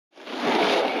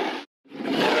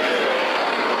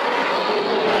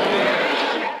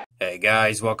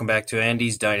Guys, welcome back to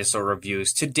Andy's Dinosaur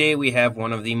Reviews. Today we have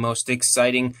one of the most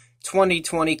exciting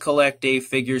 2020 Collecta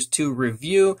figures to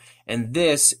review, and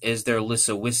this is their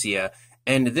Lisowicia.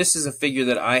 And this is a figure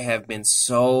that I have been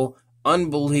so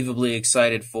unbelievably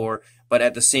excited for, but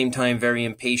at the same time very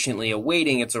impatiently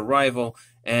awaiting its arrival.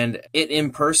 And it in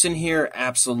person here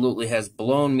absolutely has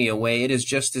blown me away. It is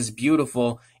just as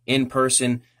beautiful in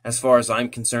person, as far as I'm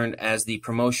concerned, as the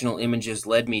promotional images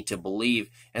led me to believe,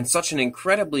 and such an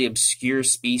incredibly obscure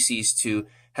species to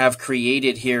have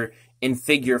created here in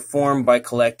figure form by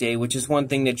Collecta, which is one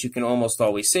thing that you can almost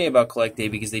always say about Collecta,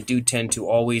 because they do tend to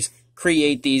always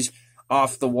create these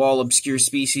off-the-wall obscure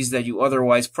species that you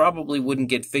otherwise probably wouldn't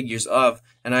get figures of,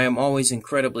 and I am always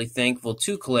incredibly thankful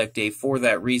to Collecta for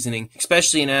that reasoning,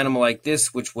 especially an animal like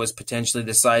this, which was potentially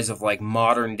the size of like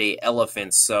modern-day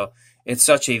elephants. So it's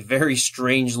such a very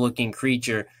strange-looking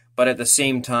creature, but at the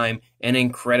same time, an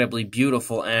incredibly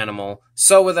beautiful animal.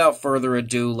 So without further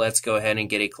ado, let's go ahead and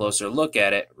get a closer look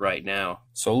at it right now.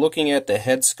 So looking at the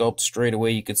head sculpt straight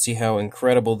away, you can see how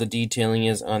incredible the detailing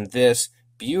is on this.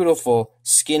 Beautiful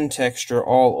skin texture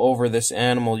all over this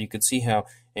animal. You can see how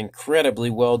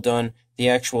incredibly well done the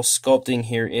actual sculpting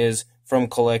here is from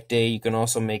Collecta. You can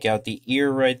also make out the ear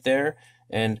right there.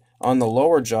 And on the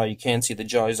lower jaw, you can see the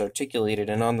jaw is articulated,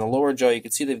 and on the lower jaw, you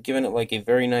can see they've given it like a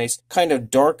very nice kind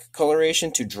of dark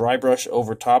coloration to dry brush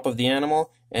over top of the animal,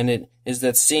 and it is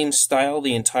that same style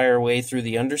the entire way through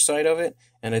the underside of it,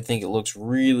 and I think it looks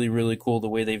really, really cool the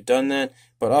way they've done that.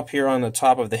 But up here on the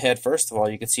top of the head, first of all,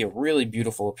 you can see a really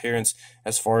beautiful appearance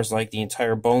as far as like the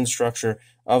entire bone structure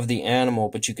of the animal,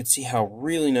 but you can see how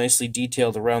really nicely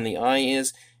detailed around the eye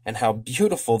is, and how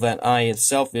beautiful that eye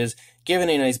itself is,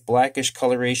 given a nice blackish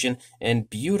coloration and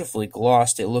beautifully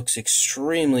glossed. It looks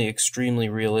extremely, extremely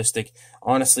realistic.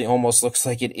 Honestly, almost looks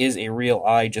like it is a real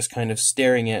eye just kind of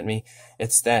staring at me.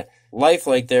 It's that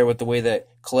lifelike there with the way that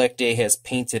Collecta has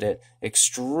painted it.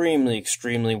 Extremely,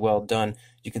 extremely well done.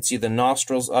 You can see the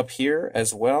nostrils up here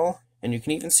as well, and you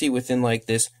can even see within like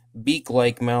this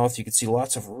beak-like mouth, you can see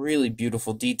lots of really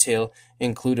beautiful detail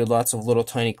included, lots of little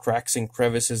tiny cracks and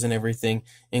crevices and everything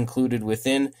included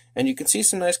within, and you can see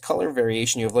some nice color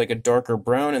variation. You have like a darker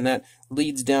brown, and that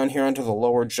leads down here onto the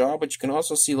lower jaw, but you can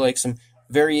also see like some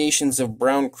variations of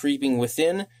brown creeping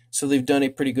within, so they've done a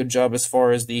pretty good job as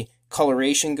far as the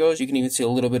coloration goes. You can even see a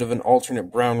little bit of an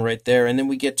alternate brown right there, and then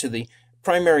we get to the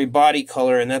primary body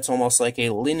color, and that's almost like a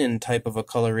linen type of a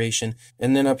coloration.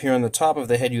 And then up here on the top of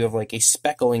the head, you have like a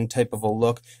speckling type of a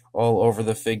look all over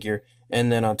the figure.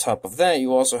 And then on top of that,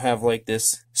 you also have like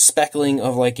this speckling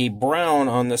of like a brown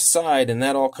on the side, and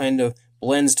that all kind of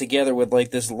blends together with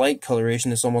like this light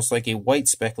coloration. It's almost like a white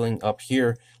speckling up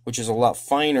here, which is a lot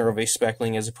finer of a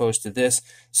speckling as opposed to this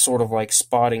sort of like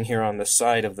spotting here on the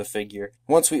side of the figure.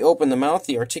 Once we open the mouth,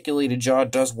 the articulated jaw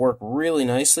does work really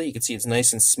nicely. You can see it's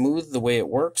nice and smooth the way it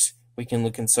works. We can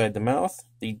look inside the mouth.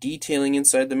 The detailing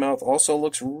inside the mouth also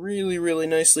looks really, really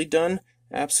nicely done.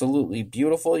 Absolutely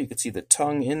beautiful. You can see the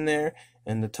tongue in there,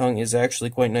 and the tongue is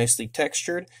actually quite nicely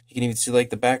textured. You can even see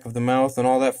like the back of the mouth and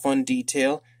all that fun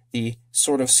detail. The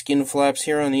sort of skin flaps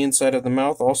here on the inside of the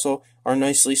mouth also are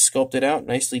nicely sculpted out,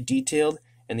 nicely detailed,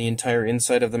 and the entire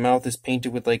inside of the mouth is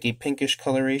painted with like a pinkish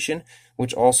coloration,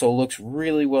 which also looks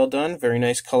really well done. Very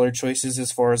nice color choices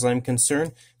as far as I'm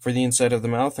concerned for the inside of the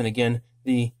mouth, and again,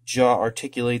 the jaw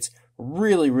articulates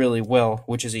really, really well,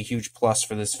 which is a huge plus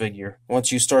for this figure.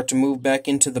 Once you start to move back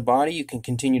into the body, you can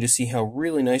continue to see how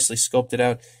really nicely sculpted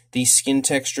out the skin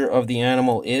texture of the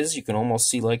animal is. You can almost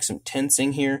see like some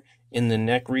tensing here in the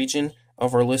neck region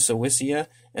of our Lisowicia,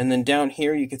 and then down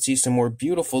here you can see some more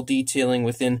beautiful detailing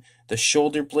within the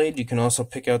shoulder blade. You can also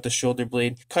pick out the shoulder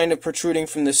blade kind of protruding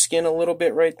from the skin a little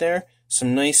bit right there.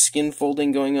 Some nice skin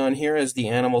folding going on here as the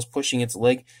animal's pushing its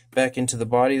leg back into the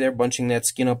body there, bunching that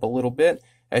skin up a little bit.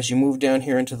 As you move down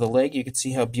here into the leg, you can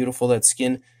see how beautiful that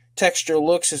skin texture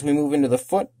looks. As we move into the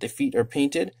foot, the feet are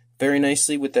painted very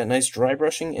nicely with that nice dry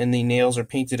brushing, and the nails are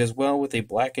painted as well with a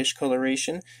blackish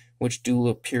coloration, which do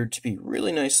appear to be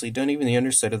really nicely done. Even the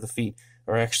underside of the feet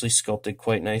are actually sculpted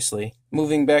quite nicely.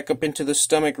 Moving back up into the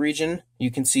stomach region,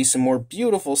 you can see some more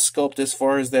beautiful sculpt as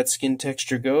far as that skin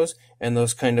texture goes, and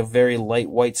those kind of very light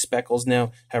white speckles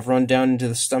now have run down into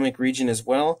the stomach region as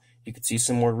well. You can see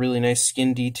some more really nice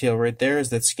skin detail right there as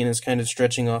that skin is kind of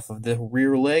stretching off of the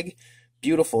rear leg.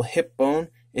 Beautiful hip bone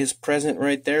is present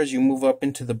right there as you move up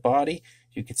into the body.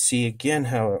 You can see again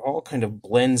how it all kind of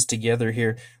blends together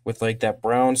here with like that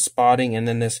brown spotting and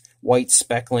then this white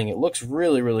speckling. It looks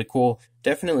really, really cool.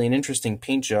 Definitely an interesting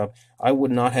paint job. I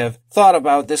would not have thought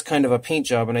about this kind of a paint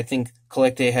job, and I think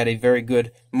Collecta had a very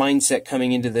good mindset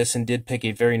coming into this and did pick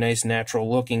a very nice natural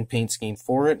looking paint scheme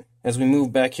for it. As we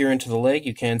move back here into the leg,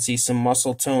 you can see some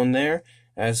muscle tone there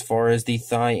as far as the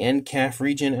thigh and calf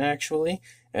region actually.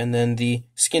 And then the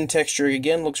skin texture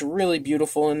again looks really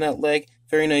beautiful in that leg.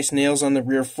 Very nice nails on the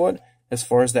rear foot as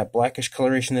far as that blackish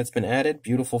coloration that's been added.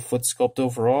 Beautiful foot sculpt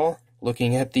overall.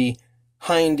 Looking at the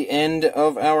hind end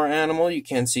of our animal, you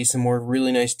can see some more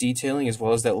really nice detailing as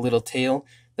well as that little tail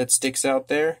that sticks out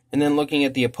there. And then looking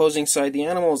at the opposing side, the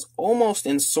animal is almost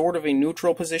in sort of a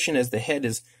neutral position as the head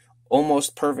is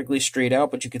almost perfectly straight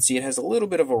out, but you can see it has a little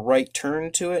bit of a right turn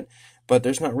to it, but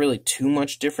there's not really too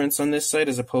much difference on this side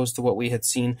as opposed to what we had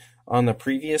seen on the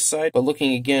previous side. But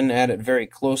looking again at it very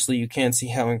closely, you can see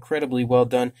how incredibly well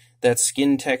done that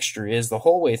skin texture is the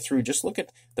whole way through. Just look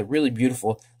at the really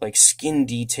beautiful like skin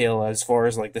detail as far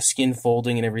as like the skin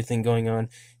folding and everything going on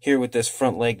here with this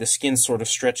front leg. The skin sort of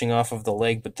stretching off of the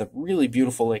leg, but the really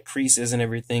beautiful like creases and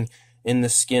everything in the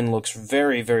skin looks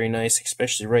very, very nice,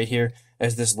 especially right here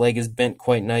as this leg is bent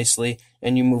quite nicely.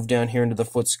 And you move down here into the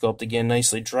foot sculpt again,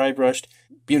 nicely dry brushed,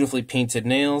 beautifully painted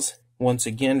nails. Once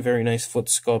again, very nice foot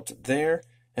sculpt there.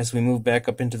 As we move back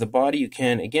up into the body, you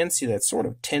can again see that sort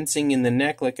of tensing in the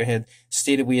neck like I had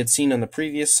stated we had seen on the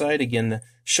previous side. Again, the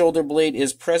shoulder blade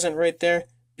is present right there.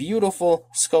 Beautiful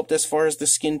sculpt as far as the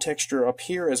skin texture up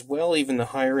here as well, even the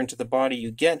higher into the body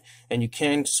you get, and you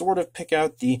can sort of pick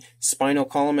out the spinal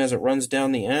column as it runs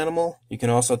down the animal. You can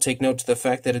also take note to the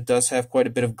fact that it does have quite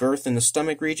a bit of girth in the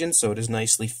stomach region, so it is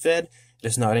nicely fed. It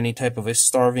is not any type of a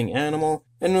starving animal.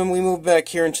 And when we move back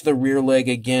here into the rear leg,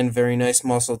 again, very nice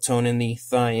muscle tone in the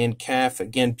thigh and calf.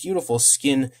 Again, beautiful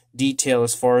skin detail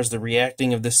as far as the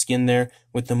reacting of the skin there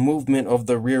with the movement of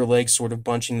the rear leg sort of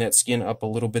bunching that skin up a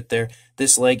little bit there.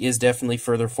 This leg is definitely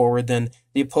further forward than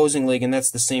the opposing leg, and that's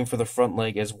the same for the front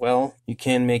leg as well. You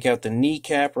can make out the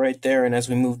kneecap right there, and as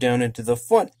we move down into the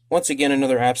foot, once again,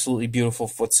 another absolutely beautiful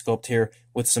foot sculpt here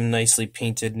with some nicely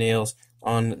painted nails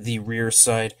on the rear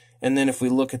side. And then if we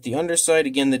look at the underside,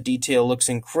 again, the detail looks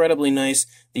incredibly nice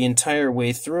the entire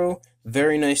way through.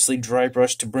 Very nicely dry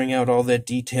brushed to bring out all that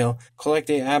detail.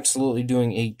 Collecta absolutely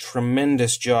doing a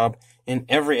tremendous job in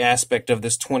every aspect of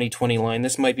this 2020 line.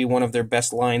 This might be one of their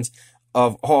best lines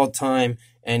of all time,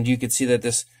 and you can see that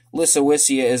this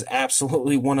Lisowicia is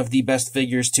absolutely one of the best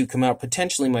figures to come out,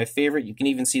 potentially my favorite. You can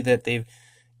even see that they've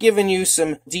given you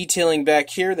some detailing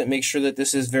back here that makes sure that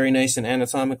this is very nice and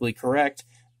anatomically correct.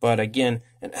 But again,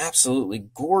 an absolutely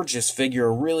gorgeous figure,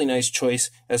 a really nice choice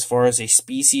as far as a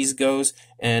species goes.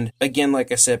 And again,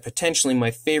 like I said, potentially my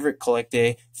favorite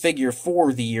Collecta figure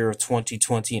for the year of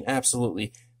 2020. An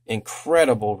absolutely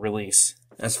incredible release.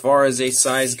 As far as a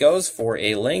size goes, for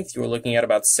a length, you're looking at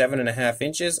about 7.5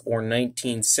 inches or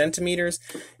 19 centimeters.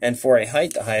 And for a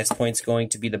height, the highest point's going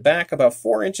to be the back, about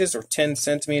 4 inches or 10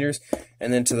 centimeters.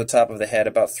 And then to the top of the head,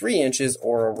 about 3 inches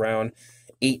or around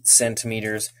 8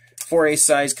 centimeters. For a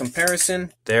size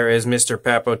comparison, there is Mr.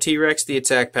 Papo T-Rex, the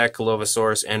Attack Pack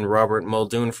Dilophosaurus, and Robert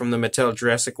Muldoon from the Mattel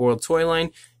Jurassic World toy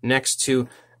line, next to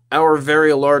our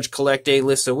very large Collecta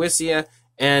Lisowicia.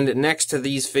 And next to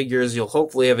these figures, you'll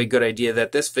hopefully have a good idea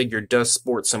that this figure does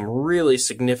sport some really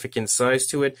significant size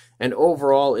to it, and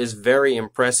overall is very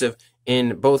impressive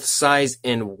in both size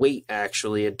and weight,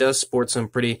 actually. It does sport some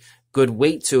pretty good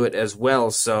weight to it as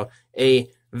well, so a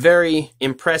very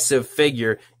impressive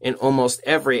figure in almost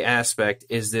every aspect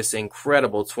is this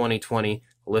incredible 2020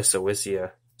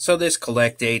 Lisowicia. So this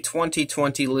Collecta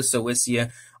 2020 Lisowicia,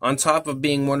 on top of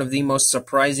being one of the most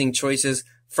surprising choices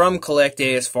from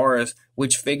Collecta as far as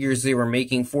which figures they were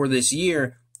making for this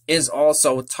year, is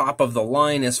also top of the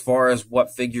line as far as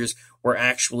what figures were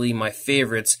actually my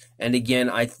favorites. And again,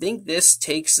 I think this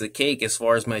takes the cake as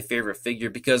far as my favorite figure,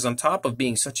 because on top of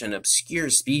being such an obscure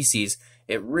species,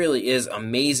 it really is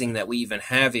amazing that we even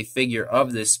have a figure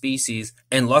of this species.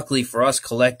 And luckily for us,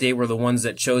 Collecta were the ones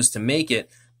that chose to make it.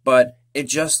 But it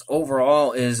just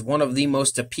overall is one of the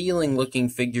most appealing looking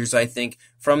figures, I think,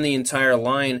 from the entire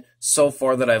line so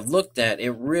far that I've looked at.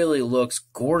 It really looks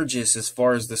gorgeous as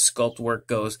far as the sculpt work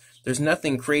goes. There's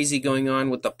nothing crazy going on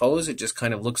with the pose. It just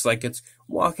kind of looks like it's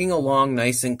walking along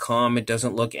nice and calm. It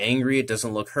doesn't look angry. It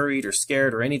doesn't look hurried or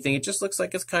scared or anything. It just looks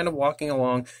like it's kind of walking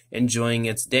along, enjoying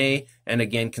its day. And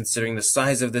again, considering the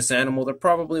size of this animal, there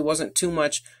probably wasn't too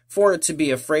much for it to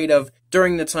be afraid of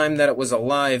during the time that it was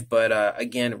alive. But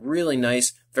again, really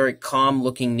nice, very calm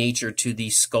looking nature to the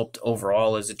sculpt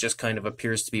overall, as it just kind of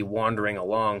appears to be wandering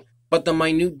along. But the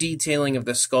minute detailing of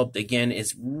the sculpt, again,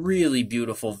 is really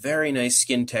beautiful. Very nice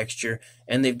skin texture.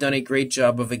 And they've done a great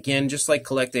job of, again, just like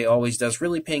Collecta always does,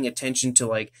 really paying attention to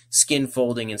like skin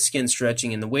folding and skin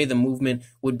stretching and the way the movement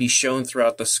would be shown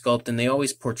throughout the sculpt. And they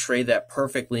always portray that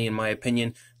perfectly, in my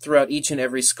opinion, throughout each and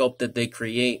every sculpt that they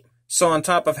create. So on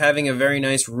top of having a very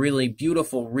nice, really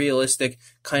beautiful, realistic,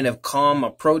 kind of calm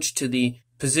approach to the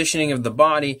positioning of the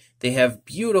body, they have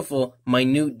beautiful,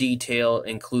 minute detail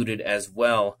included as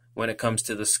well when it comes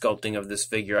to the sculpting of this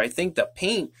figure. I think the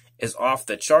paint is off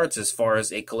the charts as far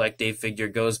as a Collecta figure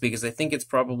goes, because I think it's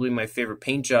probably my favorite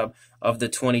paint job of the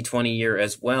 2020 year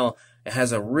as well. It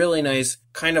has a really nice,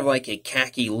 kind of like a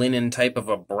khaki linen type of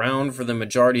a brown for the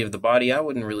majority of the body. I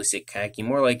wouldn't really say khaki,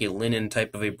 more like a linen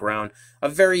type of a brown, a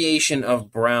variation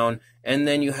of brown, and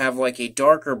then you have like a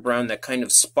darker brown that kind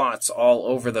of spots all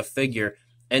over the figure.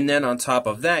 And then on top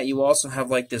of that, you also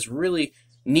have like this really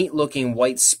neat looking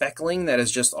white speckling that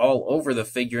is just all over the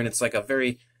figure, and it's like a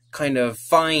very kind of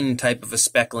fine type of a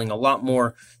speckling, a lot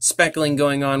more speckling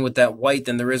going on with that white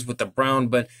than there is with the brown,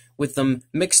 but with them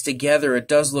mixed together, it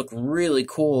does look really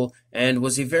cool, and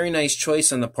was a very nice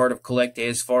choice on the part of Collecta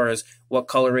as far as what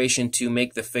coloration to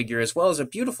make the figure, as well as a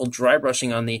beautiful dry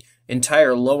brushing on the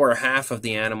entire lower half of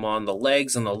the animal, on the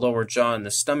legs, on the lower jaw, and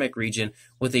the stomach region,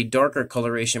 with a darker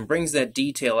coloration, brings that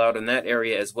detail out in that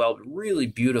area as well, really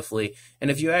beautifully.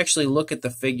 And if you actually look at the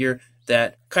figure,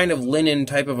 that kind of linen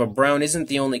type of a brown isn't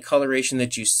the only coloration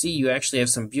that you see. You actually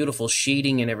have some beautiful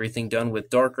shading and everything done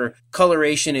with darker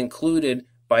coloration included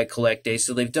by Collecta,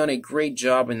 so they've done a great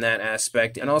job in that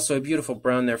aspect, and also a beautiful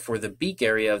brown there for the beak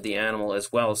area of the animal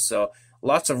as well. So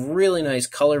lots of really nice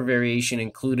color variation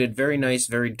included, very nice,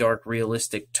 very dark,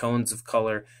 realistic tones of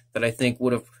color that I think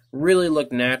would have really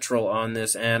looked natural on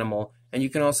this animal. And you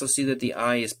can also see that the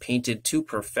eye is painted to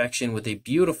perfection with a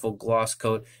beautiful gloss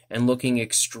coat and looking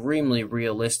extremely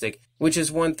realistic, which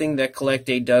is one thing that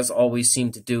Collecta does always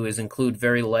seem to do, is include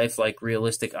very lifelike,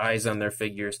 realistic eyes on their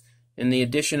figures. And the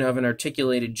addition of an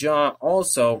articulated jaw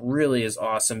also really is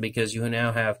awesome, because you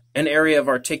now have an area of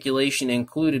articulation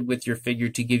included with your figure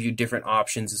to give you different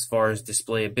options as far as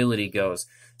displayability goes.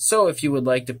 So if you would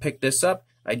like to pick this up,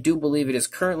 I do believe it is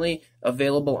currently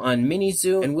available on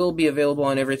Minizoo and will be available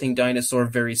on Everything Dinosaur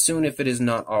very soon if it is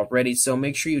not already. So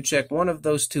make sure you check one of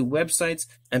those two websites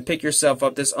and pick yourself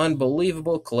up this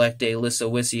unbelievable Collecta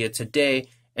Lisowicia today.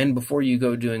 And before you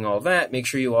go doing all that, make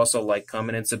sure you also like,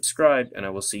 comment, and subscribe, and I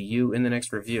will see you in the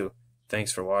next review.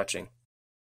 Thanks for watching.